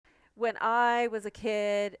when I was a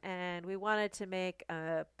kid and we wanted to make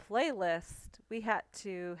a playlist, we had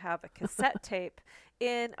to have a cassette tape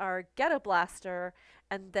in our ghetto blaster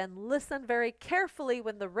and then listen very carefully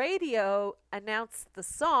when the radio announced the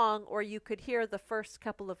song or you could hear the first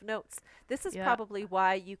couple of notes. This is Yeah. probably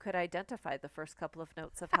why you could identify the first couple of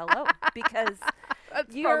notes of hello because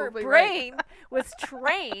That's your probably brain was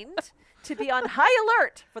trained to be on high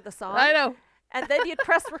alert for the song. I know. And then you'd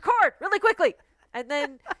press record really quickly. And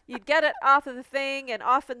then you'd get it off of the thing, and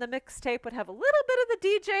often the mixtape would have a little bit of the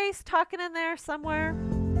DJs talking in there somewhere.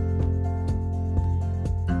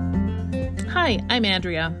 Hi, I'm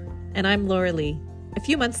Andrea. And I'm Laura Lee. A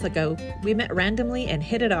few months ago, we met randomly and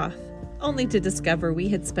hit it off, only to discover we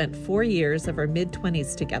had spent 4 years of our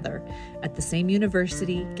mid-20s together at the same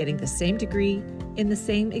university, getting the same degree, in the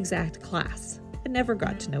same exact class, and never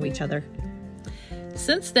got to know each other.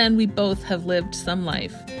 Since then, we both have lived some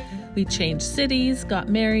life. We changed cities, got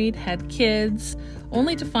married, had kids,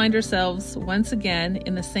 only to find ourselves once again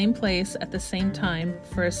in the same place at the same time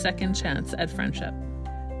for a second chance at friendship.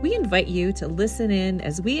 We invite you to listen in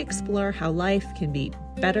as we explore how life can be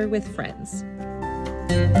better with friends.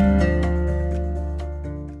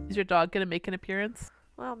 Is your dog going to make an appearance?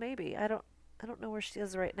 Well, maybe. I don't know where she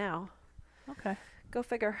is right now. Okay. Go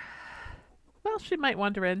figure. Well, she might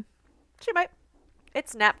wander in. She might.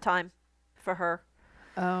 It's nap time for her.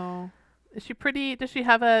 Oh. Is she pretty? Does she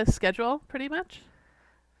have a schedule pretty much?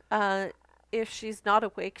 If she's not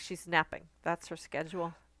awake, she's napping. That's her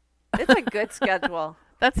schedule. It's a good schedule.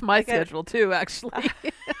 That's my I get- schedule too, actually.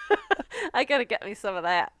 I gotta get me some of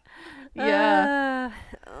that. Yeah.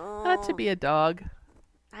 Oh, Not to be a dog.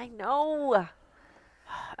 I know.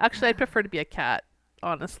 Actually, I'd prefer to be a cat,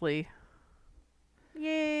 honestly.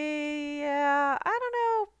 Yeah, I don't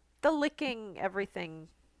know. The licking everything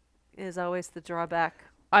is always the drawback.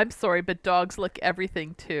 I'm sorry, but dogs lick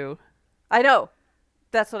everything too. I know.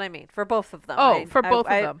 That's what I mean. For both of them. Oh, for both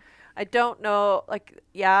of them. I don't know. Like,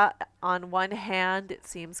 yeah, on one hand, it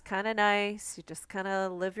seems kind of nice. You just kind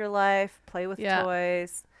of live your life, play with Yeah.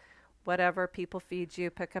 toys, whatever. People feed you,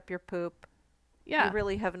 pick up your poop. Yeah, You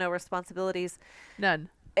really have no responsibilities none.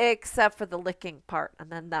 except for the licking part. And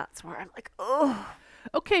then that's where I'm like, oh.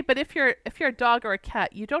 Okay, but if you're a dog or a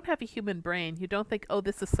cat, you don't have a human brain. You don't think, "Oh,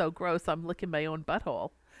 this is so gross. I'm licking my own butthole."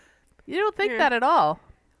 You don't think Yeah. that at all.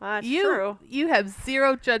 That's you true. you have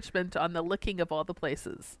zero judgment on the licking of all the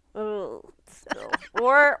places. Oh, still.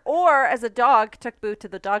 or as a dog, took Boo to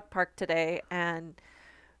the dog park today, and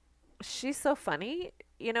she's so funny.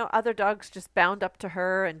 You know, other dogs just bound up to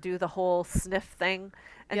her and do the whole sniff thing,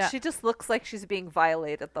 and Yeah. she just looks like she's being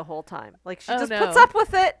violated the whole time. Like she Oh, just no. puts up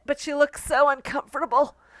with it, but she looks so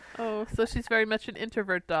uncomfortable. Oh, so she's very much an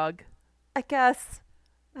introvert dog. I guess.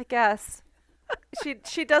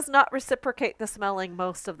 She does not reciprocate the smelling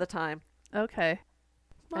most of the time. Okay.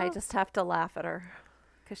 I Well, just have to laugh at her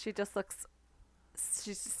because she just looks.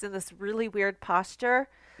 She's just in this really weird posture.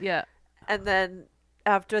 yeah. And then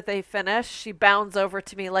after they finish, she bounds over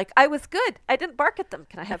to me like, I was good. I didn't bark at them.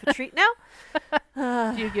 Can I have a treat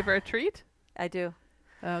now? Do you give her a treat? I do.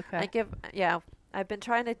 Okay. I've been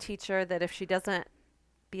trying to teach her that if she doesn't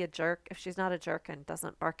be a jerk, if she's not a jerk and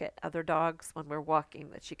doesn't bark at other dogs when we're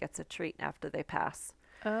walking, that she gets a treat after they pass.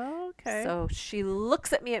 Okay. So she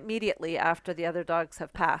looks at me immediately after the other dogs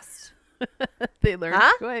have passed. They learn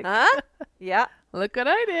Huh? quick. Huh? Yeah. Look what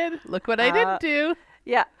I did. Look what I didn't do.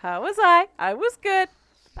 Yeah. How was I? I was good.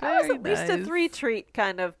 That was Very at least a nice. 3 treat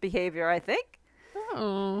kind of behavior, I think.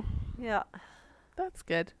 Oh, Yeah. that's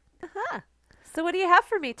good. So what do you have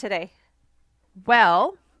for me today?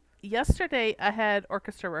 Well, yesterday I had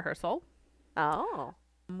orchestra rehearsal. Oh.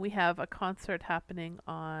 We have a concert happening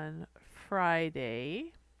on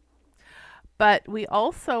Friday. But we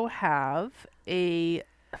also have a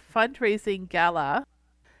fundraising gala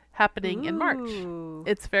happening in March. Ooh.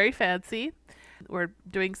 It's very fancy. We're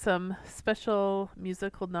doing some special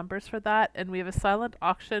musical numbers for that, and we have a silent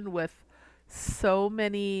auction with so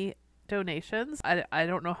many donations. I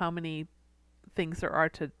don't know how many things there are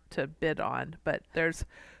to bid on, but there's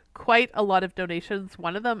quite a lot of donations.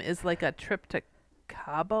 One of them is like a trip to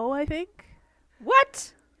Cabo, I think.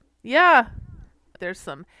 What? Yeah. There's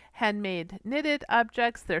some handmade knitted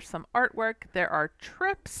objects. There's some artwork. There are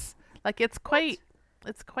trips. Like it's quite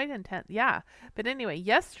intense. Yeah. But anyway,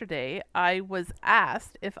 yesterday I was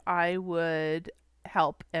asked if I would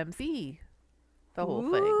help MC the whole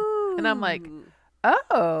thing. And I'm like, Ooh.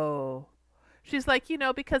 oh. She's like,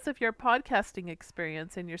 because of your podcasting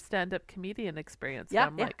experience and your stand-up comedian experience. Yeah.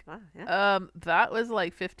 And I'm Yeah. like, yeah. that was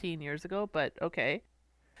like 15 years ago, but okay.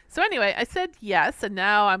 So anyway, I said yes, and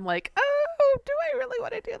now I'm like, oh, do I really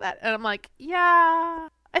want to do that? And I'm like, yeah,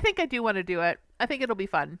 I think I do want to do it. I think it'll be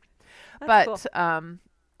fun. That's But cool.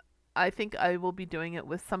 I think I will be doing it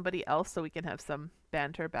with somebody else so we can have some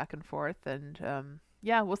banter back and forth. And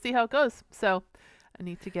yeah, we'll see how it goes. So I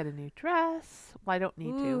need to get a new dress. Well, I don't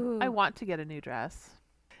need to. I Ooh. want to get a new dress.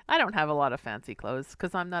 I don't have a lot of fancy clothes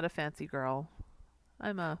because I'm not a fancy girl.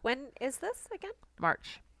 I'm a When is this again?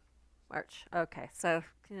 March. March. Okay, so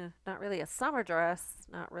yeah, not really a summer dress,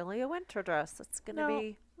 not really a winter dress. It's gonna No,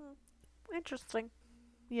 be interesting.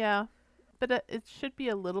 yeah. But it should be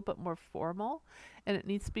a little bit more formal and it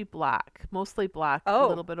needs to be black, mostly black, a Oh,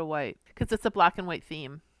 little bit of white because it's a black and white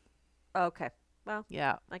theme. okay. Well,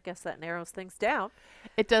 Yeah. I guess that narrows things down.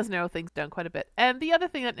 It does narrow things down quite a bit. And the other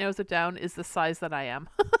thing that narrows it down is the size that I am.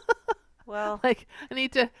 Well, Like, I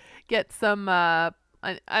need to get some.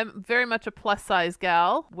 I'm very much a plus size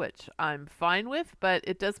gal, which I'm fine with, but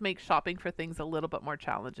it does make shopping for things a little bit more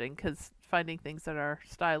challenging because finding things that are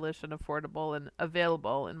stylish and affordable and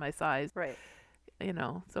available in my size, right.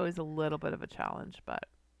 it's always a little bit of a challenge. But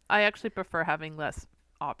I actually prefer having less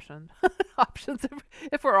options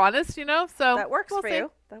if we're honest, So That works we'll for see.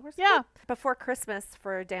 you. That works Yeah, good. Before Christmas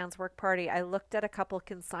for Dan's work party, I looked at a couple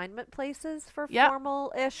consignment places for yeah,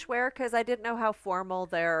 formal-ish wear because I didn't know how formal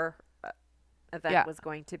their event yeah, was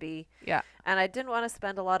going to be. yeah. And I didn't want to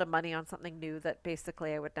spend a lot of money on something new that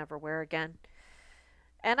basically I would never wear again.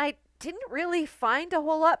 And I didn't really find a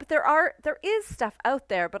whole lot, but there is stuff out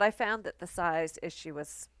there, but I found that the size issue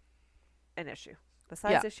was an issue. The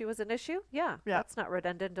Yeah. size issue was an issue? Yeah, Yeah. that's not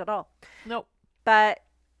redundant at all. Nope. But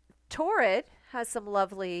Torrid has some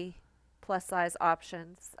lovely plus size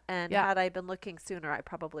options, and Yeah. had I been looking sooner, I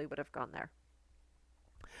probably would have gone there.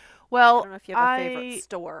 I Well, don't know if you have a favorite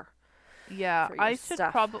store yeah, for your I should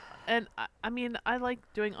stuff. probably, and I mean, I like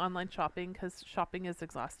doing online shopping because shopping is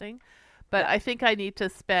exhausting, but Yeah. I think I need to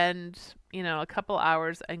spend, a couple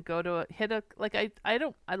hours and go to hit a, like, I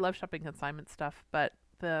don't, I love shopping consignment stuff, but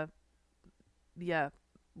yeah,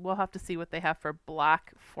 we'll have to see what they have for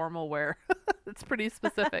black formal wear. It's pretty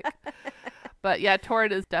specific. But yeah,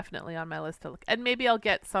 Torrid is definitely on my list to look. And maybe I'll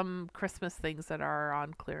get some Christmas things that are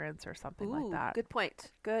on clearance or something like Ooh, that. good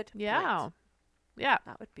point. Good Yeah. point. Yeah,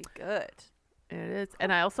 That would be good. it is. Cool.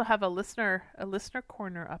 And I also have a listener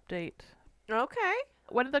corner update. Okay.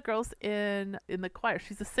 One of the girls in the choir,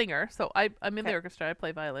 she's a singer. So I'm in the Okay. orchestra. I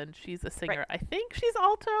play violin. She's a singer. Right. I think she's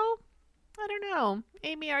alto. I don't know.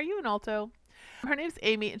 Amy, are you an alto? Her name's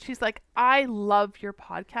Amy, and she's like, I love your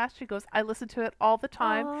podcast. She goes, I listen to it all the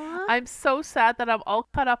time. Aw. I'm so sad that I'm all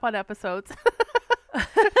caught up on episodes.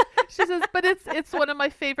 She says, but it's one of my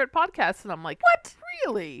favorite podcasts, and I'm like, What?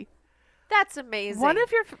 really? That's amazing. One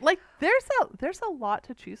of your like, there's a lot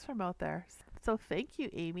to choose from out there. So thank you,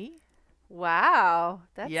 Amy. Wow.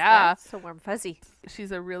 Yeah. That's so warm fuzzy.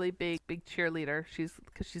 She's a really big cheerleader.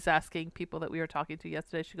 Because she's asking people that we were talking to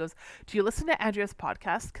yesterday. She goes, "Do you listen to Andrea's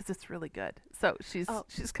podcast? Because it's really good." So she's Oh.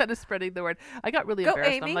 she's kind of spreading the word. I got really Go,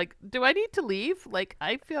 embarrassed. Amy. I'm like, "Do I need to leave?" Like,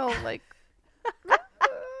 I feel like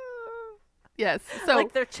yes. So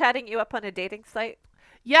Like they're chatting you up on a dating site.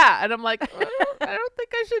 yeah, and I'm like, I don't think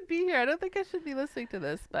I should be here. I don't think I should be listening to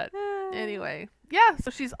this. But anyway, yeah.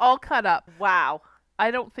 So she's all cut up. Wow. I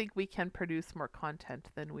don't think we can produce more content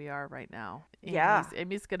than we are right now. Yeah.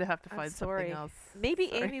 Amy's gonna have to I'm find sorry. something else. Maybe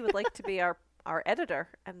Sorry. Amy would like to be our editor,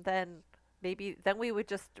 and then then we would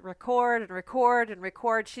just record and record and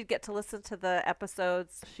record. She'd get to listen to the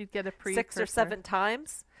episodes She'd get a 6 or 7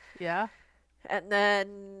 times, Yeah. and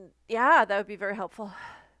then yeah, that would be very helpful.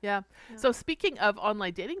 Yeah. Yeah. So speaking of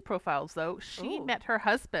online dating profiles though, she Ooh. met her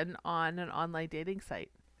husband on an online dating site.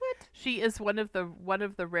 What? She is one of the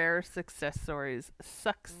rare success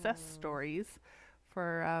Mm. stories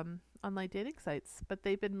for online dating sites. But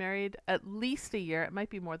they've been married at least a year. It might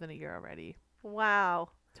be more than a year already. Wow,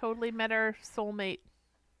 Totally met her soulmate.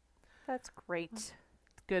 that's great.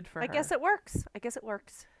 Good for I her. guess it works. I guess it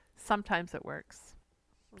works. Sometimes it works.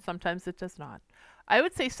 Sometimes it does not. I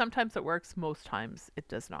would say sometimes it works, most times it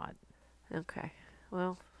does not, Okay.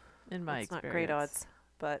 Well, in my that's not experience. great odds,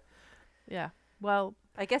 but Yeah. Well,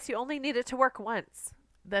 I guess you only need it to work once.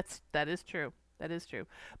 that is true. That is true.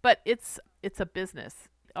 But it's a business.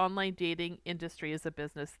 Online dating industry is a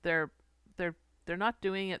business. They're not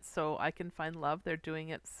doing it so I can find love. They're doing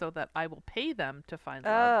it so that I will pay them to find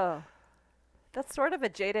love. Oh, that's sort of a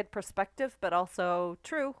jaded perspective, but also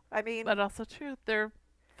true. I mean, But also true. They're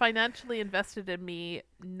financially invested in me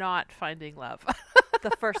not finding love. the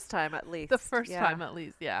first time at least. The first Yeah. time at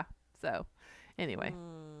least, yeah. So, anyway,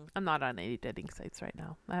 Mm. I'm not on any dating sites right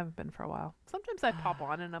now. I haven't been for a while. Sometimes I pop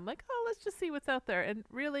on and I'm like, oh, let's just see what's out there. And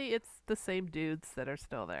really, it's the same dudes that are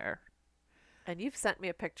still there. And you've sent me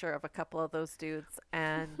a picture of a couple of those dudes,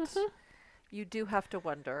 and you do have to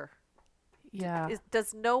wonder, Yeah.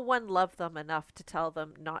 does no one love them enough to tell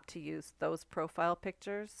them not to use those profile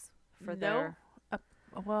pictures for No. their...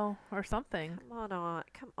 Well, or something.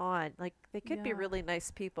 Come on. Like, they could be Yeah. really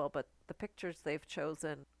nice people, but the pictures they've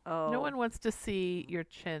chosen, No oh. one wants to see your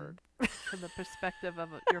chin from the perspective of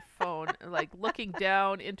your phone, like looking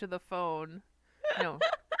down into the phone. No,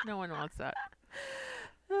 no one wants that.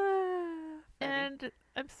 Funny. And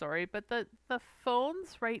I'm sorry, but the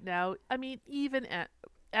phones right now, I mean, even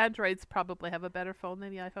Androids probably have a better phone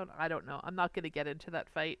than the iPhone. I don't know. I'm not going to get into that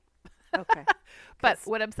fight. Okay. But 'Cause-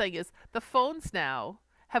 what I'm saying is the phones now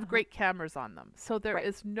have Uh-huh. great cameras on them. So there Right.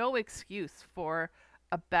 is no excuse for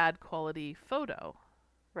a bad quality photo.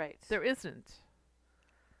 Right. There isn't.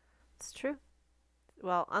 It's true.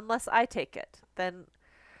 Well, unless I take it, then I'm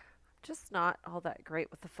just not all that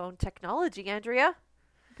great with the phone technology, Andrea.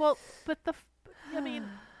 Well, but I mean,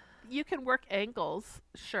 you can work angles,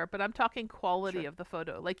 sure, but I'm talking quality Sure. of the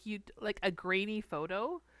photo. Like a grainy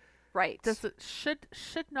photo Right.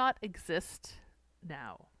 should not exist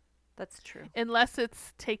now That's true. unless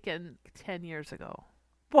it's taken 10 years ago.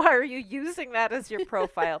 Why are you using that as your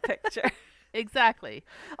profile picture? Exactly.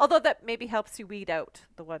 Although that maybe helps you weed out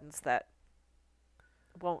the ones that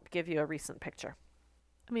won't give you a recent picture.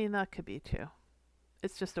 I mean, that could be too.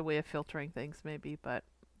 It's just a way of filtering things maybe, but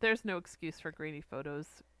there's no excuse for grainy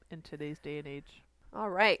photos in today's day and age, All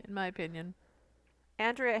right. in my opinion.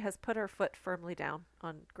 Andrea has put her foot firmly down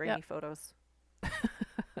on grainy Yep. photos.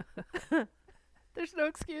 There's no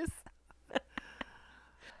excuse.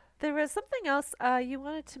 There was something else you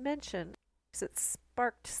wanted to mention. 'Cause it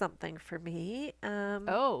sparked something for me.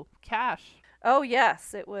 Oh, cash. Oh,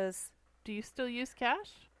 yes. It was... Do you still use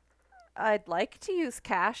cash? I'd like to use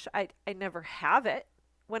cash. I never have it.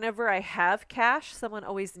 Whenever I have cash, someone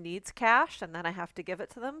always needs cash, and then I have to give it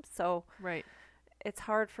to them. So Right. it's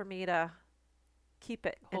hard for me to keep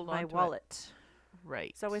it Hold in my on to it. wallet.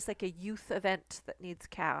 Right. It's always like a youth event that needs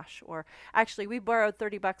cash. Or actually, we borrowed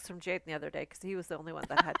 $30 from Jaden the other day because he was the only one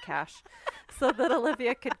that had cash, so that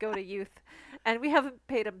Olivia could go to youth. And we haven't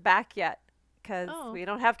paid him back yet because Oh. we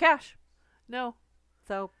don't have cash. No.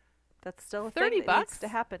 So that's still a 30 thing that needs bucks to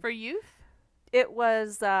happen. for youth? It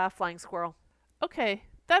was Flying Squirrel. Okay,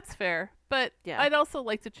 that's fair. But Yeah. I'd also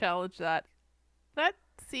like to challenge that. That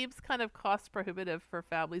seems kind of cost prohibitive for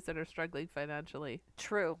families that are struggling financially.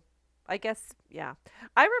 True. I guess, yeah.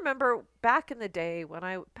 I remember back in the day when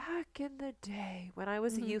I was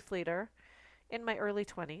a Mhm. youth leader in my early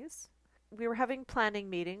 20s, we were having planning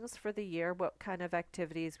meetings for the year, what kind of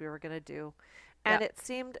activities we were going to do. And Yeah. it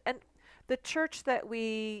seemed, and the church that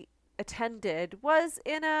we attended was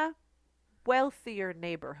in a wealthier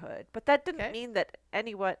neighborhood, but that didn't Okay. mean that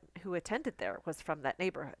anyone who attended there was from that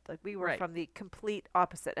neighborhood. Like, we were Right. from the complete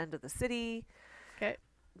opposite end of the city. Okay.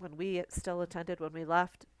 When we still attended when we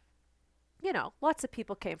left, you know, lots of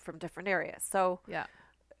people came from different areas. So Yeah.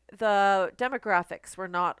 the demographics were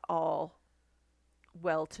not all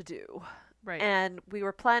well to do. Right. And we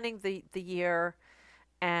were planning the year,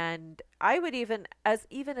 and I would even a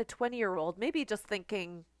 20-year-old, maybe just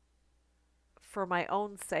thinking for my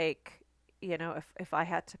own sake, you know, if I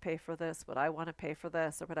had to pay for this, would I want to pay for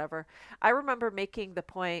this or whatever. I remember making the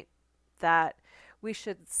point that we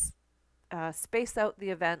should space out the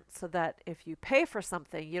event so that if you pay for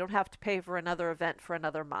something, you don't have to pay for another event for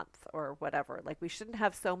another month or whatever. Like, we shouldn't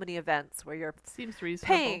have so many events where you're Seems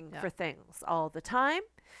reasonable. paying Yeah. for things all the time.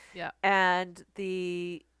 Yeah. And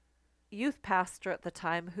the youth pastor at the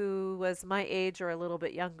time, who was my age or a little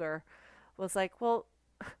bit younger, was like, well,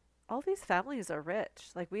 all these families are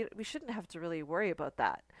rich. Like, we shouldn't have to really worry about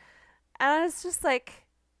that. And I was just like,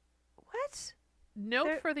 what? Note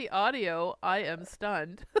There- for the audio, I am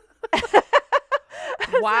stunned. I was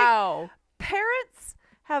like, Wow. parents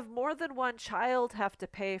have more than one child, have to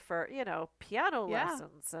pay for, you know, piano Yeah.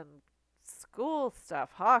 lessons and school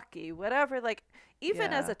stuff, hockey, whatever. Like,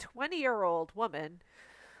 even as Yeah. a 20-year-old woman,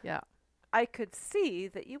 Yeah. I could see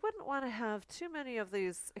that you wouldn't want to have too many of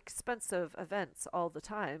these expensive events all the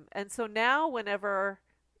time. And so now, whenever,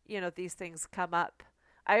 you know, these things come up,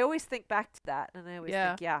 I always think back to that, and I always Yeah.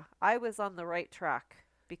 think, yeah, I was on the right track,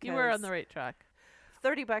 because You were on the right track.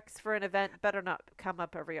 $30 for an event better not come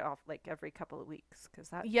up every couple of weeks,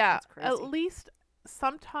 because Yeah. that's crazy. At least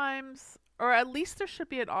sometimes, or at least there should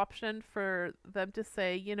be an option for them to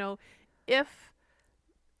say, you know, if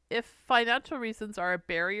financial reasons are a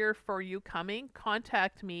barrier for you coming,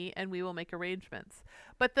 contact me and we will make arrangements.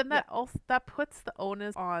 But then that puts the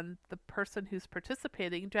onus on the person who's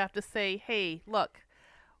participating to have to say, hey, look,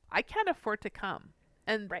 I can't afford to come.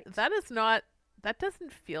 And Right. that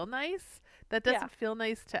doesn't feel nice That Yeah. doesn't feel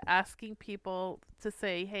nice to asking people to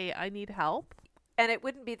say, hey, I need help. And it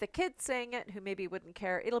wouldn't be the kid saying it who maybe wouldn't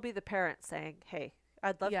care. It'll be the parent saying, hey,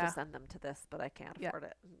 I'd love to Yeah. send them to this, but I can't Yeah. afford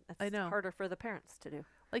it. And I it's know. harder for the parents to do.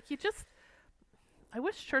 Like I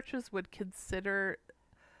wish churches would consider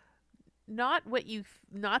not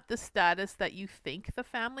not the status that you think the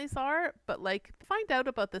families are, but like find out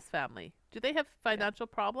about this family. Do they have financial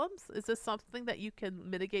problems? Is this something that you can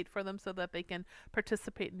mitigate for them so that they can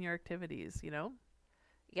participate in your activities, you know?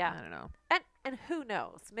 Yeah. I don't know. And who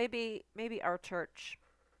knows? Maybe our church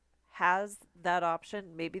has that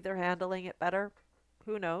option. Maybe they're handling it better.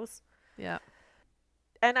 Who knows? Yeah.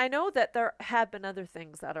 And I know that there have been other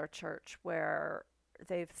things at our church where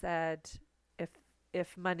they've said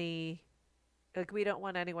if money, like, we don't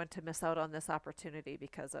want anyone to miss out on this opportunity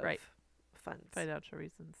because of Right. funds. Financial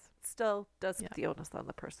reasons. Still does Yeah. put the onus on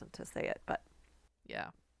the person to say it, but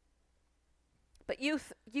Yeah.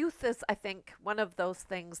 youth is, I think, one of those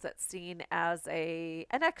things that's seen as an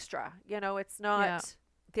extra. You know, it's not. Yeah.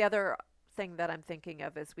 The other thing that I'm thinking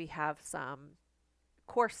of is we have some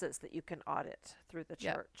courses that you can audit through the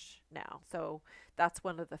Yeah. church now. So that's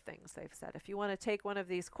one of the things they've said. If you want to take one of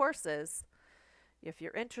these courses, if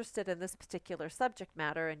you're interested in this particular subject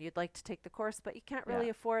matter and you'd like to take the course, but you can't really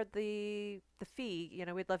Yeah. afford the fee, you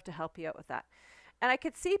know, we'd love to help you out with that. And I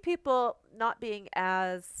could see people not being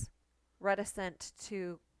as reticent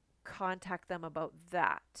to contact them about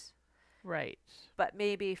that. Right. But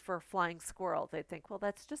maybe for Flying Squirrel, they'd think, well,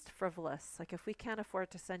 that's just frivolous. Like, if we can't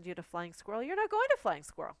afford to send you to Flying Squirrel, you're not going to Flying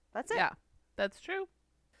Squirrel. That's it. Yeah. That's true.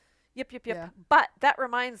 Yep. Yeah. But that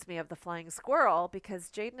reminds me of the Flying Squirrel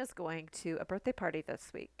because Jaden is going to a birthday party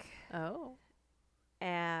this week. Oh.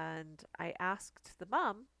 And I asked the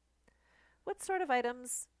mom what sort of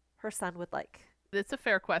items her son would like. It's a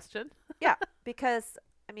fair question. Yeah, because,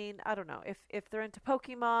 I mean, I don't know. If they're into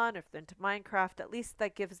Pokemon, or if they're into Minecraft, at least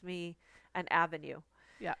that gives me an avenue.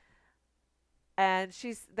 Yeah. And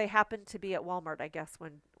they happened to be at Walmart, I guess,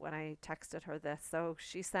 when I texted her this. So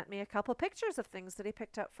she sent me a couple pictures of things that he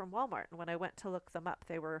picked up from Walmart. And when I went to look them up,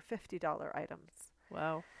 they were $50 items.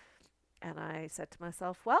 Wow. And I said to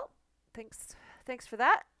myself, well, thanks for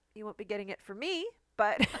that. You won't be getting it from me,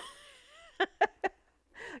 but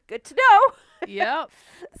good to know. Yep.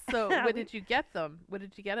 So what did you get them? What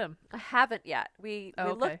did you get him? I haven't yet. We Oh,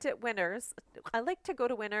 okay. looked at Winners. I like to go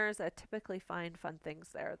to Winners. I typically find fun things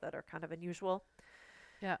there that are kind of unusual.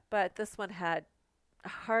 Yeah. But this one had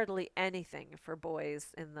hardly anything for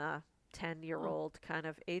boys in the 10-year-old kind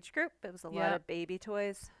of age group. It was a lot Yeah. of baby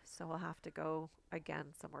toys, so I'll have to go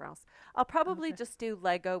again somewhere else. I'll probably Okay. just do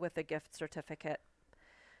Lego with a gift certificate.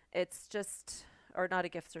 It's just, or not a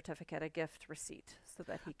gift certificate, a gift receipt, so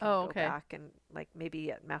that he can Oh, go okay. back and, like,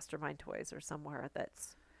 maybe at Mastermind Toys or somewhere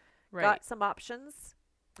that's Right. got some options.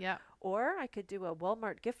 Yeah. Or I could do a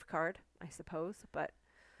Walmart gift card, I suppose. But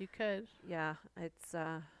You could. yeah, it's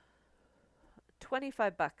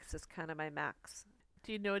 $25 is kind of my max.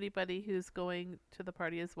 Do you know anybody who's going to the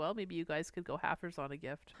party as well? Maybe you guys could go halfers on a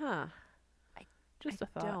gift. Huh. Just a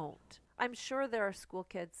thought. Don't. I'm sure there are school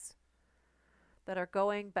kids that are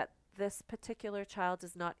going, but this particular child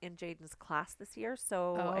is not in Jaden's class this year,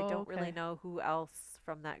 so I Oh, don't really okay. know who else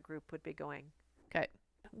from that group would be going. Okay.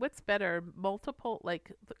 What's better, multiple,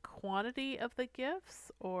 like the quantity of the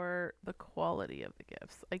gifts or the quality of the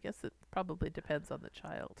gifts? I guess it probably depends on the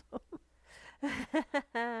child.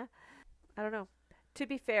 I don't know. To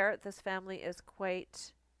be fair, this family is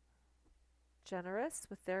quite generous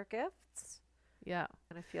with their gifts. Yeah.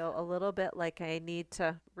 And I feel a little bit like I need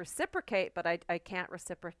to reciprocate, but I can't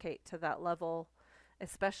reciprocate to that level,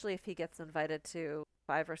 especially if he gets invited to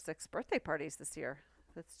 5 or 6 birthday parties this year.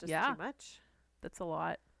 That's just Yeah. too much. That's a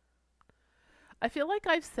lot. I feel like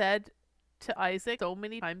I've said to Isaac so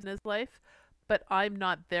many times in his life, but I'm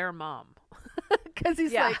not their mom. Because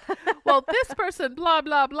he's Yeah. like, well, this person, blah,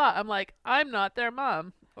 blah, blah. I'm like, I'm not their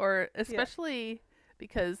mom. Or especially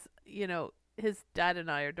because, you know, his dad and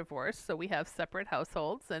I are divorced, so we have separate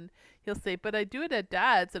households. And he'll say, but I do it at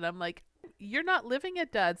dad's. And I'm like, you're not living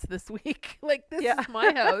at dad's this week. Like, this Yeah. is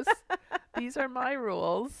my house. These are my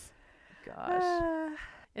rules. Gosh.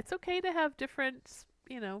 It's okay to have different,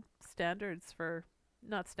 you know, standards for,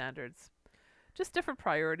 not standards, just different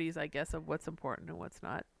priorities, I guess, of what's important and what's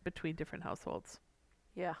not between different households.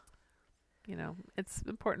 Yeah. You know, it's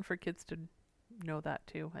important for kids to know that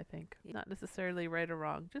too, I think. Yeah. Not necessarily right or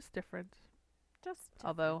wrong, just different. Just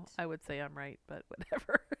Although different. I would say I'm right, but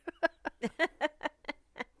whatever.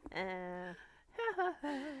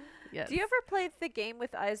 Yes. Do you ever play the game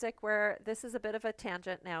with Isaac where this is a bit of a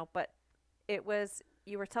tangent now, but it was,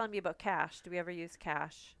 you were telling me about cash. Do we ever use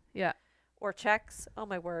cash? Yeah. Or checks? Oh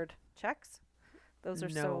my word. checks. Those are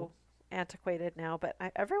No. so antiquated now, but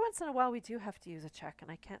every once in a while we do have to use a check,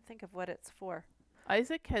 and I can't think of what it's for.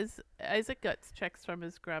 Isaac gets checks from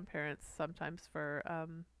his grandparents sometimes for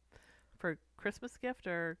Christmas gift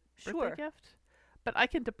or birthday Sure. gift, but I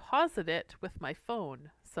can deposit it with my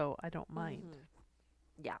phone, so I don't mind.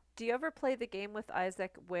 Yeah. Do you ever play the game with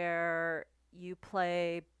Isaac where you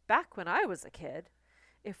play back when I was a kid?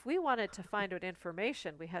 If we wanted to find out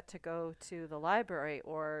information, we had to go to the library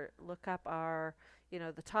or look up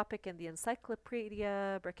the topic in the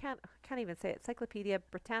can't even say it, Encyclopedia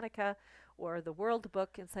Britannica or the World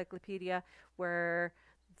Book Encyclopedia, where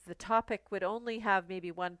the topic would only have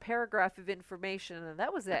maybe one paragraph of information and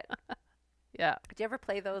that was it. Yeah, Did you ever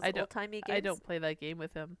play those I don't. old-timey I games? don't play that game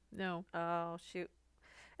with him. No. Oh, shoot.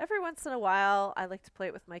 Every once in a while, I like to play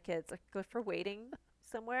it with my kids. Like good for waiting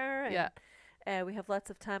somewhere, Yeah. and we have lots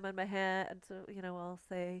of time on my hand. And so, I'll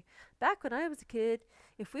say, back when I was a kid,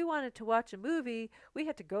 if we wanted to watch a movie, we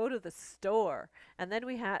had to go to the store, and then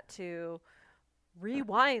we had to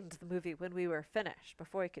rewind the movie when we were finished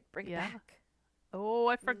before we could bring it Yeah. back. Oh,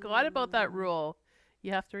 I forgot about that Mm. rule.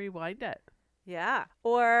 You have to rewind it. Yeah.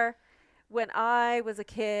 Or when I was a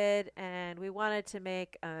kid and we wanted to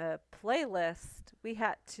make a playlist, we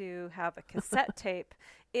had to have a cassette tape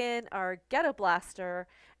in our ghetto blaster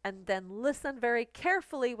and then listen very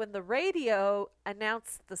carefully when the radio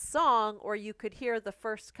announced the song or you could hear the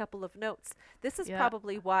first couple of notes. This is Yeah.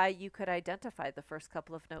 probably why you could identify the first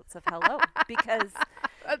couple of notes of hello because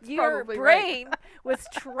That's your probably right. brain was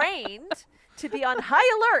trained to be on high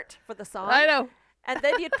alert for the song I know. and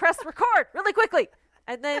then you'd press record really quickly.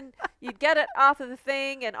 And then you'd get it off of the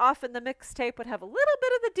thing, and often the mixtape would have a little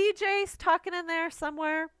bit of the DJs talking in there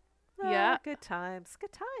somewhere. Oh, Yeah. good times,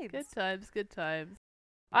 good times. Good times, good times.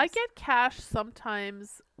 I get cash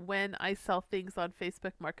sometimes when I sell things on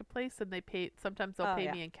Facebook Marketplace, and they pay. Sometimes they'll Oh, pay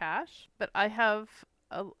yeah. me in cash, but I have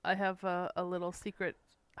a little secret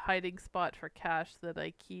hiding spot for cash that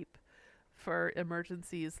I keep for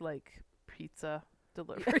emergencies like pizza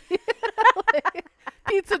delivery. Like,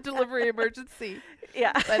 pizza delivery emergency.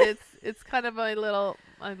 Yeah. But it's kind of my little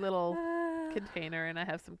container, and I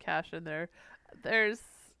have some cash in there. There's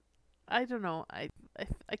I don't know. I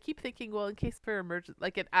keep thinking, well, in case for emergency,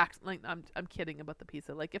 like I'm kidding about the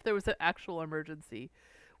pizza. Like if there was an actual emergency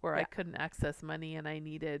where I Yeah. couldn't access money and I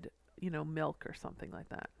needed, milk or something like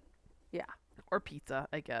that. Yeah. Or pizza,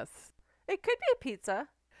 I guess. It could be a pizza.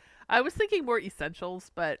 I was thinking more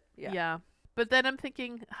essentials, but Yeah. yeah. But then I'm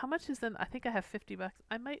thinking, how much is in? I think I have $50.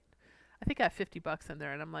 I think I have $50 in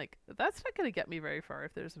there, and I'm like, that's not going to get me very far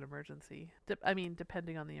if there's an emergency.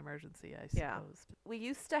 Depending on the emergency, I Yeah. suppose. We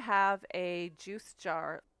used to have a juice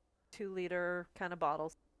jar, 2-liter kind of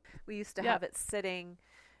bottles. We used to Yeah. have it sitting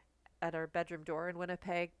at our bedroom door in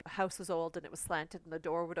Winnipeg. The house was old and it was slanted, and the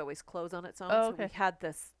door would always close on its own. Oh, So we okay. had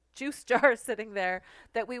this juice jar sitting there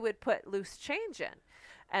that we would put loose change in.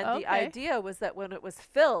 And the Okay. idea was that when it was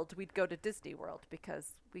filled, we'd go to Disney World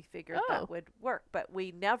because we figured Oh. that would work. But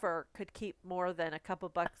we never could keep more than a couple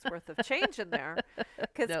bucks worth of change in there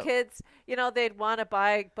because No. kids, they'd want to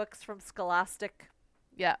buy books from Scholastic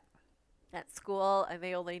Yeah. at school and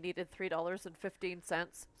they only needed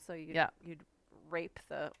 $3.15. So Yeah. you'd rape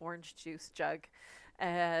the orange juice jug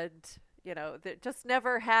and they just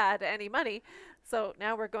never had any money. So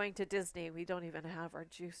now we're going to Disney. We don't even have our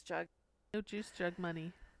juice jug. No juice jug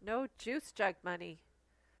money. No juice jug money.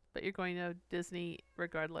 But you're going to Disney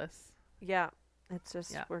regardless. Yeah. It's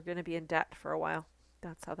just Yeah. we're going to be in debt for a while.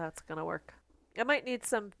 That's how that's going to work. I might need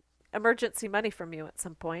some emergency money from you at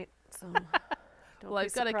some point. So don't Well, be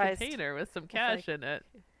I've got a surprised container with some cash in it.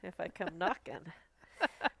 if I come knocking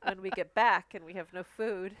when we get back and we have no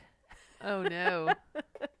food. Oh no.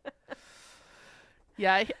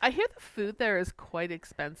 Yeah, I hear the food there is quite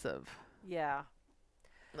expensive. Yeah.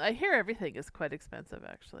 I hear everything is quite expensive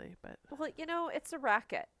actually, but Well, it's a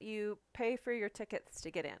racket. You pay for your tickets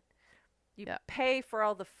to get in. You Yeah. pay for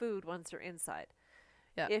all the food once you're inside.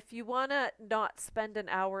 Yeah. If you want to not spend an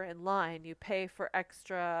hour in line, you pay for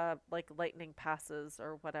extra like lightning passes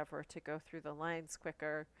or whatever to go through the lines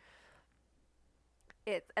quicker.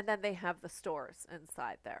 And then they have the stores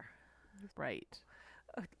inside there. right.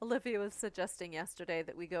 Olivia was suggesting yesterday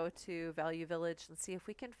that we go to Value Village and see if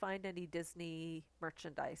we can find any Disney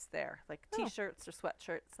merchandise there, like Oh. t-shirts or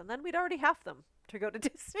sweatshirts, and then we'd already have them to go to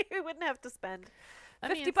Disney. We wouldn't have to spend I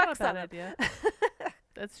 50 mean, it's not a bucks bad on it. idea.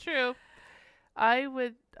 That's true. I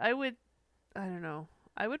would I don't know.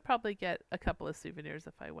 I would probably get a couple of souvenirs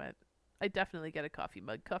if I went. I'd definitely get a coffee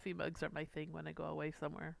mug. Coffee mugs are my thing when I go away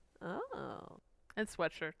somewhere. Oh. And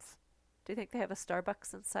sweatshirts. Do you think they have a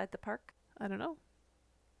Starbucks inside the park? I don't know.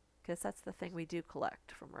 because that's the thing we do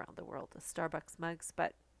collect from around the world, the Starbucks mugs.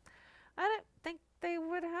 But I don't think they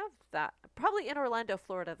would have that. Probably in Orlando,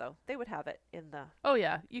 Florida, though. They would have it in the, Oh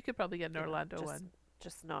yeah, you could probably get an you know, Orlando just one.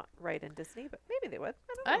 just not right in Disney, but maybe they would.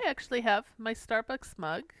 I don't I know. actually have my Starbucks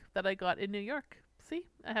mug that I got in New York. See,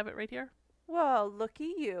 I have it right here. Well,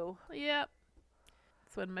 looky you. Yep,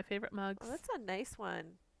 it's one of my favorite mugs. Oh, that's a nice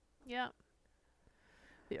one. Yeah,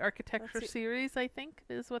 the architecture see. series, I think,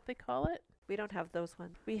 is what they call it. We don't have those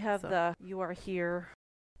ones. We have So- the You Are Here.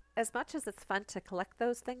 As much as it's fun to collect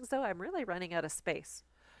those things, though, I'm really running out of space.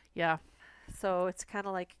 Yeah, So it's kind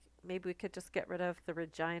of like maybe we could just get rid of the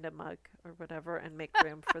Regina mug or whatever and make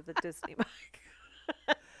room for the Disney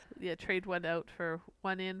mug. yeah. Trade one out for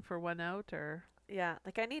one in for one out, or Yeah,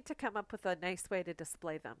 like I need to come up with a nice way to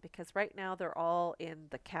display them because right now they're all in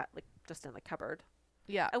the like just in the cupboard.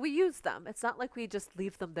 yeah, And we use them. It's not like we just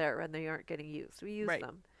leave them there and they aren't getting used. We use Right.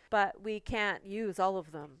 them. But we can't use all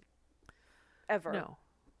of them ever. no,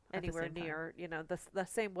 at the Anywhere same time. near, the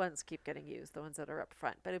same ones keep getting used, the ones that are up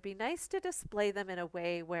front. But it'd be nice to display them in a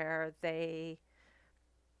way where they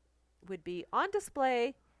would be on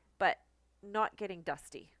display, but not getting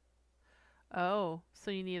dusty. Oh,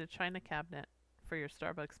 so you need a china cabinet for your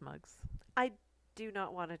Starbucks mugs. I do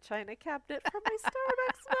not want a china cabinet for my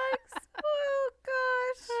Starbucks mugs. Oh,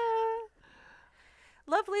 gosh.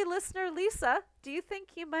 Lovely listener Lisa, do you think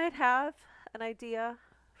you might have an idea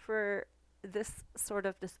for this sort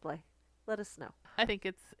of display? Let us know. I think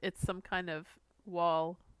it's some kind of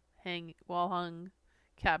wall hung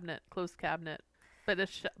cabinet, closed cabinet, but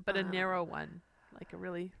a narrow one, like a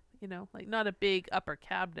really, like not a big upper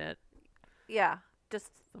cabinet, Yeah,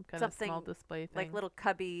 just some kind of small something display thing. like little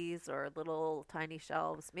cubbies or little tiny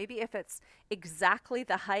shelves. Maybe if it's exactly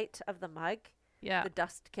the height of the mug, Yeah, the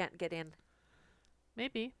dust can't get in.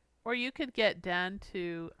 maybe. Or you could get Dan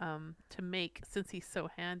to make, since he's so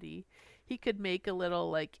handy, he could make a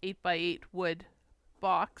little like 8x8 wood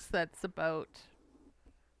box that's about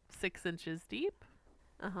 6 inches deep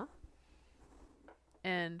Uh-huh.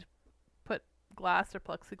 and put glass or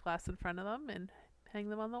plexiglass in front of them and hang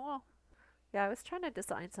them on the wall. Yeah, I was trying to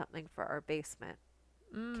design something for our basement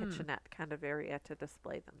Mm. kitchenette kind of area to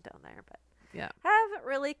display them down there, but Yeah. haven't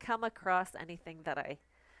really come across anything that I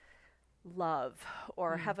love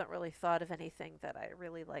or Mm. haven't really thought of anything that I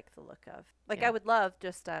really like the look of. Like Yeah. I would love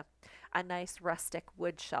just a nice rustic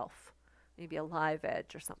wood shelf, maybe a live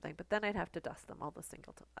edge or something, but then I'd have to dust them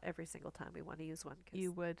every single time we want to use one. 'Cause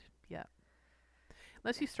You would, yeah.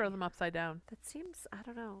 Unless you throw them upside down. that seems, I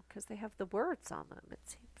don't know, because they have the words on them. It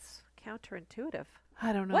seems counterintuitive.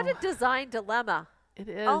 I don't know. What a design dilemma. It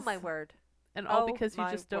is. Oh my word. And all Oh because you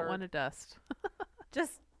my just don't word. want to dust.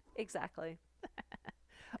 Just exactly.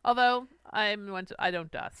 Although I don't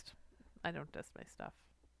dust. I don't dust my stuff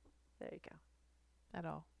There you go. at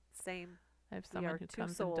all. Same. I have We someone are who two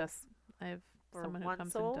comes souls. and dusts. I have Or someone who one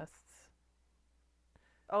comes soul? and dusts.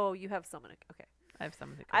 Oh, you have someone. Okay. I have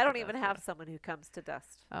someone who comes I don't to even dust, have yeah. someone who comes to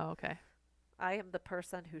dust. Oh, okay. I am the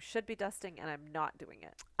person who should be dusting and I'm not doing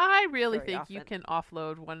it. I really Very think you often. can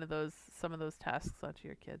offload some of those tasks onto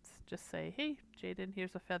your kids. Just say, "Hey, Jaden,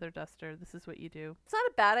 here's a feather duster. This is what you do." It's not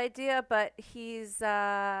a bad idea, but he's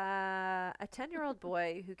a 10-year-old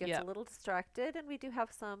boy who gets Yeah. a little distracted and we do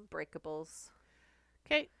have some breakables.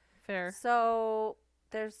 Okay, fair. So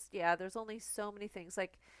there's only so many things.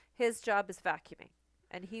 Like his job is vacuuming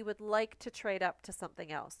and he would like to trade up to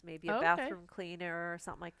something else, maybe a Okay. bathroom cleaner or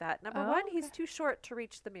something like that. Number Oh, one, he's okay. too short to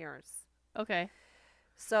reach the mirrors. Okay.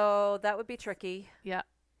 So that would be tricky. Yeah.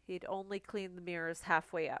 He'd only clean the mirrors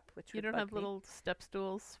halfway up, which You would don't bug have me. little step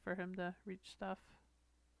stools for him to reach stuff?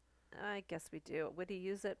 I guess we do. Would he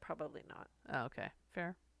use it? Probably not. Oh, okay.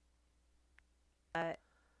 Fair.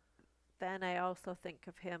 Then I also think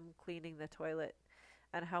of him cleaning the toilet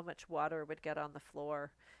and how much water would get on the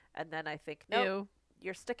floor. And then I think, no, Ew.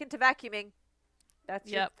 you're sticking to vacuuming.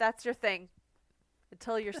 Yep. That's your thing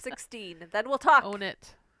until you're 16, and then we'll talk. Own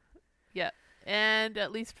it. Yeah. And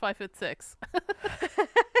at least 5'6".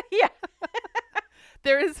 Yeah.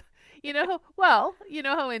 There is, you know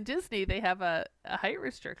how in Disney they have a height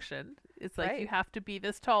restriction. It's like you Right. have to be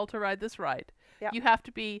this tall to ride this ride. Yep. You have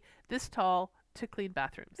to be this tall to clean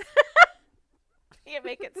bathrooms. You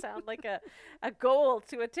make it sound like a goal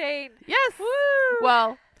to attain. Yes. Woo!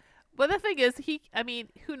 Well, the thing is,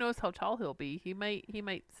 who knows how tall he'll be? He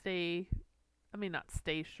might stay. Not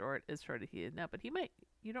stay short as he is now, but he might.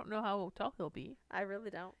 You don't know how tall he'll be. I really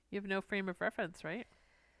don't. You have no frame of reference, right?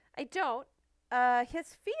 I don't.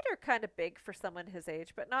 His feet are kind of big for someone his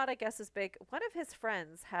age, but not, I guess, as big. One of his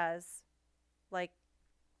friends has, like,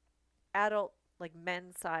 adult, like,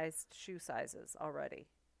 men-sized shoe sizes already.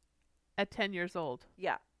 At 10 years old.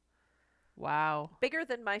 Yeah. Wow. Bigger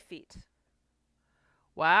than my feet.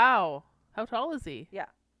 Wow. How tall is he? Yeah.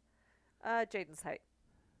 Jaden's height.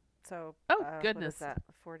 So, Oh, what is goodness. that?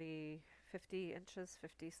 40, 50 inches,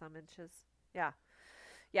 50 some inches. Yeah.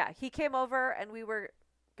 Yeah. He came over and we were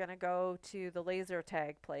going to go to the laser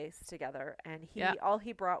tag place together. And Yeah. all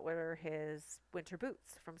he brought were his winter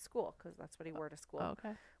boots from school because that's what he wore to school,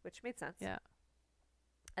 Okay. which made sense. Yeah.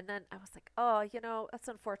 And then I was like, oh, that's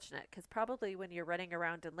unfortunate because probably when you're running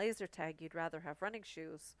around in laser tag, you'd rather have running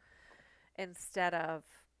shoes instead of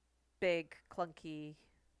big, clunky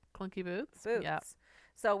Clunky boots? boots. Yeah.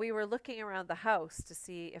 So we were looking around the house to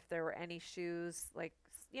see if there were any shoes like,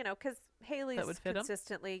 because Haley's would fit 'em?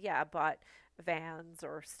 consistently, yeah, bought Vans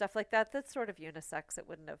or stuff like that. That's sort of unisex. It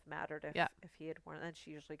wouldn't have mattered Yeah. if he had worn. And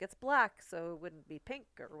she usually gets black, so it wouldn't be pink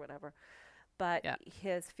or whatever. But Yeah.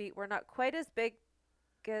 his feet were not quite as big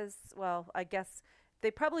as, well, I guess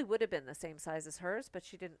they probably would have been the same size as hers, but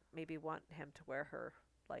she didn't maybe want him to wear her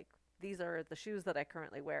like, these are the shoes that I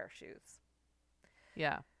currently wear shoes.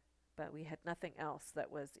 Yeah. But we had nothing else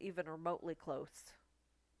that was even remotely close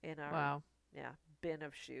in our Wow. bin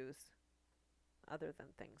of shoes other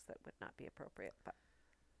than things that would not be appropriate. But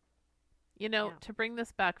Yeah. To bring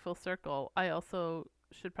this back full circle, I also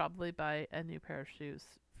should probably buy a new pair of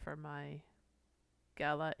shoes for my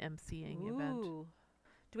gala emceeing event. Ooh.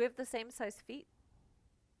 Do we have the same size feet?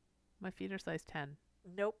 My feet are size 10.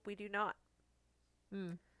 Nope, we do not.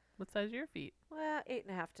 What size are your feet? Well,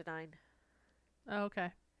 8.5 to 9. Oh,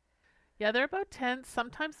 okay. Yeah, they're about 10.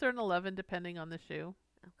 Sometimes they're an 11 depending on the shoe.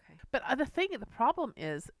 Okay. But the problem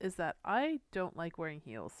is that I don't like wearing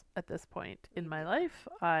heels at this point in Me my neither. life.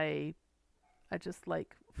 I just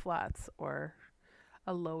like flats or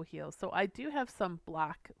a low heel. So I do have some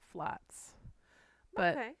black flats.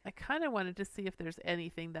 But Okay. I kind of wanted to see if there's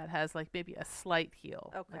anything that has like maybe a slight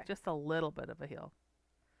heel, Okay. like just a little bit of a heel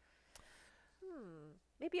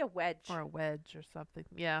Maybe a wedge. or a wedge or something.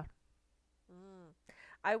 Yeah.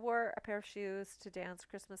 I wore a pair of shoes to Dan's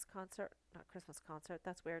Christmas concert. Not Christmas concert,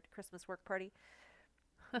 that's weird. Christmas work party.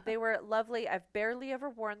 They were lovely. I've barely ever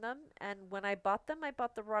worn them. And when I bought them, I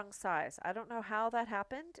bought the wrong size. I don't know how that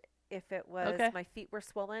happened. If it was Okay. my feet were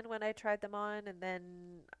swollen when I tried them on and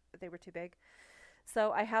then they were too big.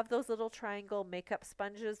 So I have those little triangle makeup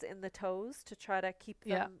sponges in the toes to try to keep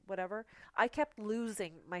them Yeah. whatever. I kept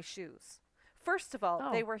losing my shoes. First of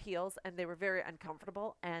all, they Oh. were heels and they were very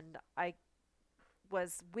uncomfortable and I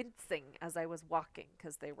was wincing as I was walking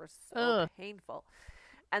because they were so Ugh. painful.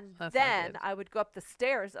 And That's not then good. I would go up the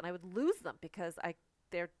stairs and I would lose them because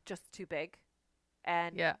they're just too big.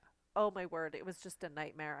 And Yeah. oh my word, it was just a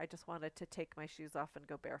nightmare. I just wanted to take my shoes off and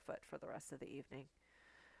go barefoot for the rest of the evening.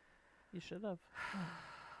 You should have.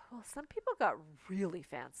 Well, some people got really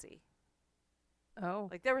fancy. Oh.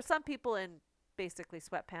 Like there were some people in basically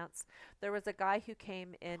sweatpants. There was a guy who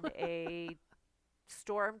came in a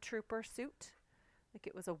stormtrooper suit. Like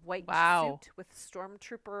it was a white Wow. suit with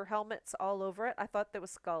stormtrooper helmets all over it. I thought there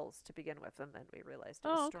was skulls to begin with, and then we realized it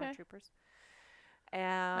was Oh, okay. stormtroopers.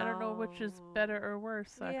 And I don't know which is better or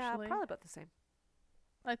worse, Yeah, actually. probably about the same.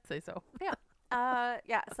 I'd say so.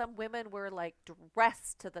 Yeah, some women were like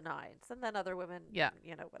dressed to the nines, and then other women, Yeah.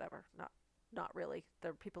 whatever. Not really.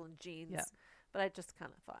 There were people in jeans. Yeah. But I just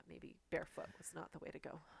kind of thought maybe barefoot was not the way to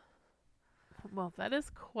go. Well, that is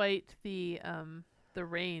quite the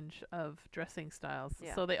range of dressing styles.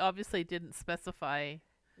 Yeah. So they obviously didn't specify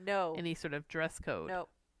No. any sort of dress code. No.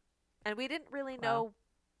 And we didn't really Wow. know.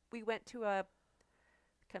 We went to a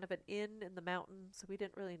kind of an inn in the mountains, so we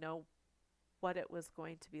didn't really know what it was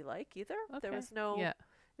going to be like either. There Okay. was no. Yeah.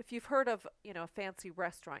 If you've heard of, a fancy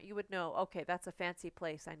restaurant, you would know, okay, that's a fancy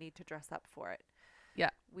place. I need to dress up for it.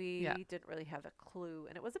 Yeah. We Yeah. didn't really have a clue.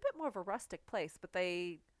 And it was a bit more of a rustic place, but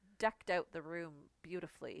they decked out the room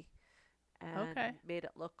beautifully and Okay. made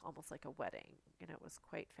it look almost like a wedding. It was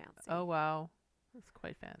quite fancy. Oh, wow. That's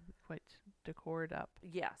quite quite decored up.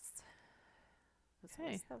 Yes.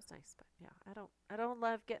 Okay. That was nice, but yeah, I don't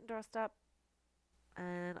love getting dressed up.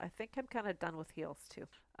 And I think I'm kind of done with heels too.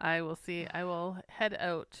 I will see. I will head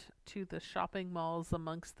out to the shopping malls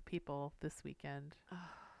amongst the people this weekend.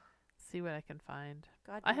 See what I can find.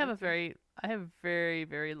 God, I you have make very,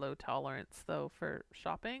 very low tolerance though for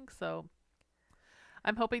shopping, so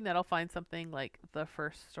I'm hoping that I'll find something like the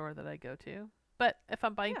first store that I go to. But if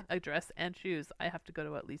I'm buying Yeah. a dress and shoes, I have to go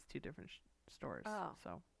to at least 2 different stores. Oh.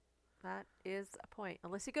 So that is a point.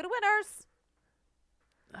 Unless you go to Winners.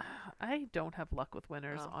 I don't have luck with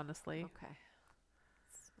Winners, Oh, honestly. Okay.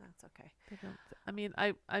 That's okay. They don't. I mean,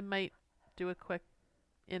 I might do a quick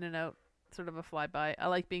in and out, sort of a flyby. I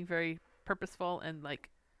like being very purposeful and like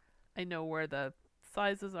I know where the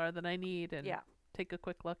sizes are that I need and Yeah. take a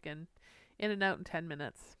quick look. And In and out in 10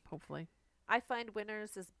 minutes, hopefully. I find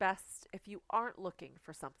Winners is best if you aren't looking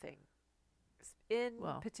for something in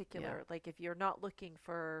particular. Like if you're not looking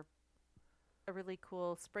for a really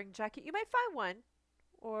cool spring jacket, you might find one.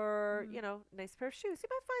 Or, nice pair of shoes, you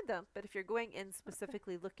might find them. But if you're going in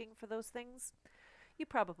specifically looking for those things, you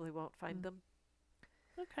probably won't find them.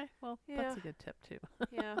 Okay, well, that's a good tip too.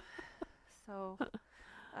 Yeah. So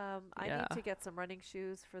I need to get some running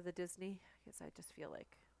shoes for the Disney because I just feel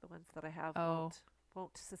like the ones that I have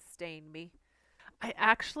won't sustain me. I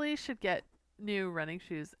actually should get new running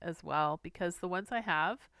shoes as well because the ones I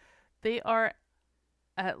have, they are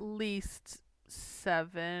at least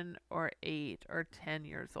 7 or 8 or 10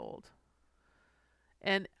 years old.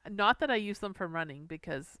 And not that I use them for running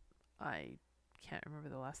because I can't remember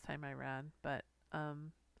the last time I ran, but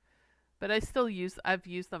I've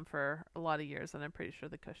used them for a lot of years, and I'm pretty sure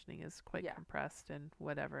the cushioning is quite compressed and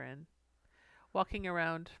whatever. And walking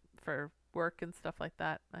around for work and stuff like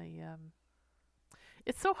that,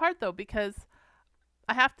 it's so hard though because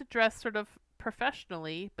I have to dress sort of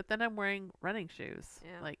professionally, but then I'm wearing running shoes.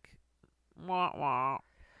 Yeah. Like, wah wah.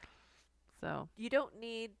 So you don't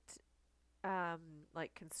need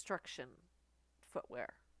like construction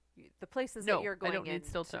footwear. The places that you're going I don't need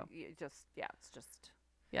steel toe. It's just.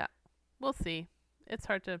 Yeah, we'll see. It's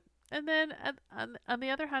hard to. And then on the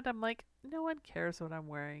other hand, I'm like, no one cares what I'm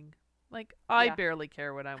wearing. Like, I barely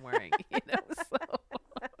care what I'm wearing.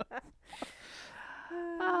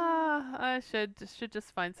 So I should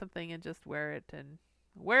just find something and just wear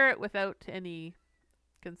it without any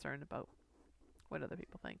concern about what other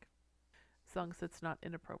people think, as long as it's not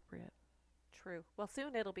inappropriate. True. Well,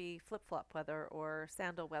 soon it'll be flip-flop weather or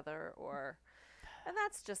sandal weather, and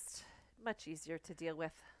that's just much easier to deal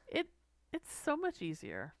with. It's so much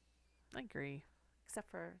easier. I agree.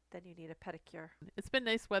 Except for then you need a pedicure. It's been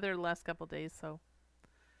nice weather the last couple of days, so.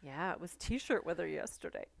 Yeah, it was t-shirt weather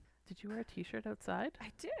yesterday. Did you wear a t-shirt outside?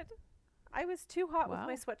 I did. I was too hot with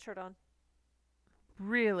my sweatshirt on.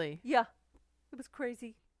 Really? Yeah. It was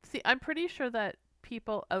crazy. See, I'm pretty sure that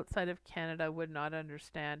people outside of Canada would not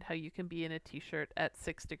understand how you can be in a t-shirt at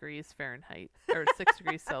 6 degrees Fahrenheit or 6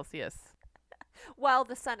 degrees Celsius. While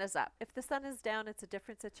the sun is up. If the sun is down, it's a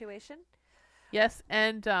different situation. Yes,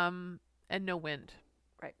 and no wind.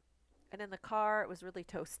 Right. And in the car, it was really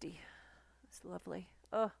toasty. It's lovely.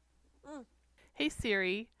 Oh. Mm. Hey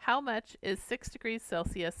Siri, how much is 6 degrees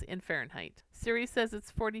Celsius in Fahrenheit? Siri says it's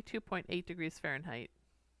 42.8 degrees Fahrenheit.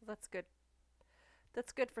 Well, that's good.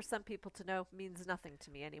 That's good for some people to know. Means nothing to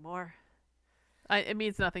me anymore. It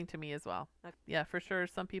means nothing to me as well. Okay. Yeah, for sure.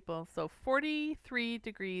 Some people. So 43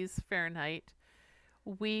 degrees Fahrenheit.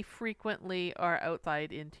 We frequently are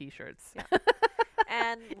outside in t-shirts. Yeah.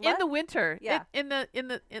 And in the winter, yeah. In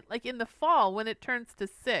the fall when it turns to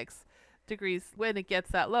 6 degrees, when it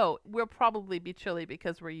gets that low, we'll probably be chilly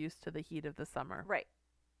because we're used to the heat of the summer. Right.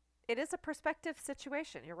 It is a perspective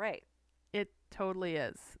situation. You're right. It totally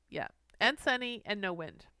is. Yeah. And sunny and no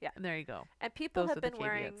wind. Yeah. And there you go. And people Those have are the been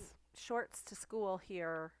wearing caveats. shorts to school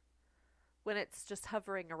here when it's just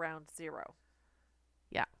hovering around 0.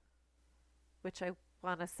 Yeah. Which I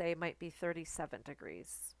want to say might be 37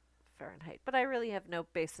 degrees Fahrenheit. But I really have no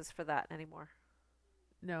basis for that anymore.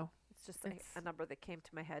 No. It's just a number that came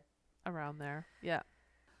to my head. Around there. Yeah.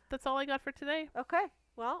 That's all I got for today. Okay.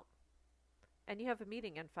 Well, and you have a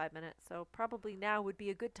meeting in 5 minutes, so probably now would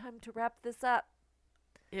be a good time to wrap this up.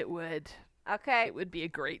 It would. Okay. It would be a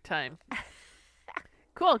great time.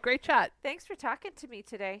 Cool. Great chat. Thanks for talking to me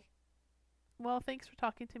today. Well, thanks for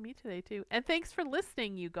talking to me today, too. And thanks for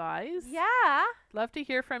listening, you guys. Yeah. Love to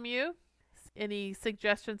hear from you. Any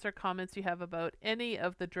suggestions or comments you have about any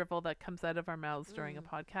of the drivel that comes out of our mouths during a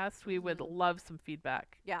podcast, we would love some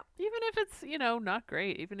feedback. Yeah. Even if it's, not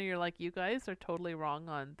great. Even if you're like, you guys are totally wrong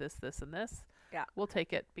on this, and this. Yeah. We'll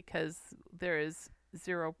take it because there is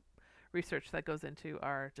zero research that goes into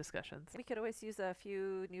our discussions. We could always use a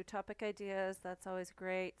few new topic ideas. That's always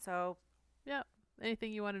great. So, yeah.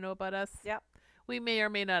 Anything you want to know about us? Yeah. We may or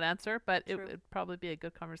may not answer, but True. it would probably be a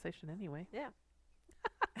good conversation anyway. Yeah.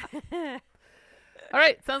 All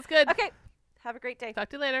right. Sounds good. Okay. Have a great day. Talk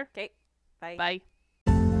to you later. Okay. Bye. Bye.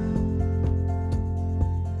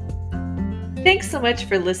 Thanks so much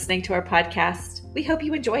for listening to our podcast. We hope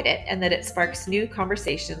you enjoyed it and that it sparks new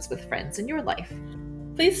conversations with friends in your life.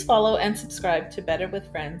 Please follow and subscribe to Better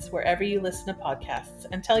with Friends wherever you listen to podcasts,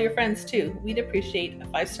 and tell your friends too. We'd appreciate a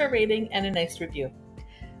 5-star rating and a nice review.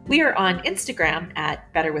 We are on Instagram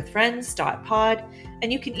at betterwithfriends.pod,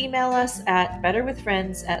 and you can email us at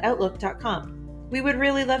betterwithfriends@outlook.com. We would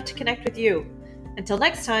really love to connect with you. Until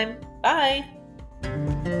next time, Bye!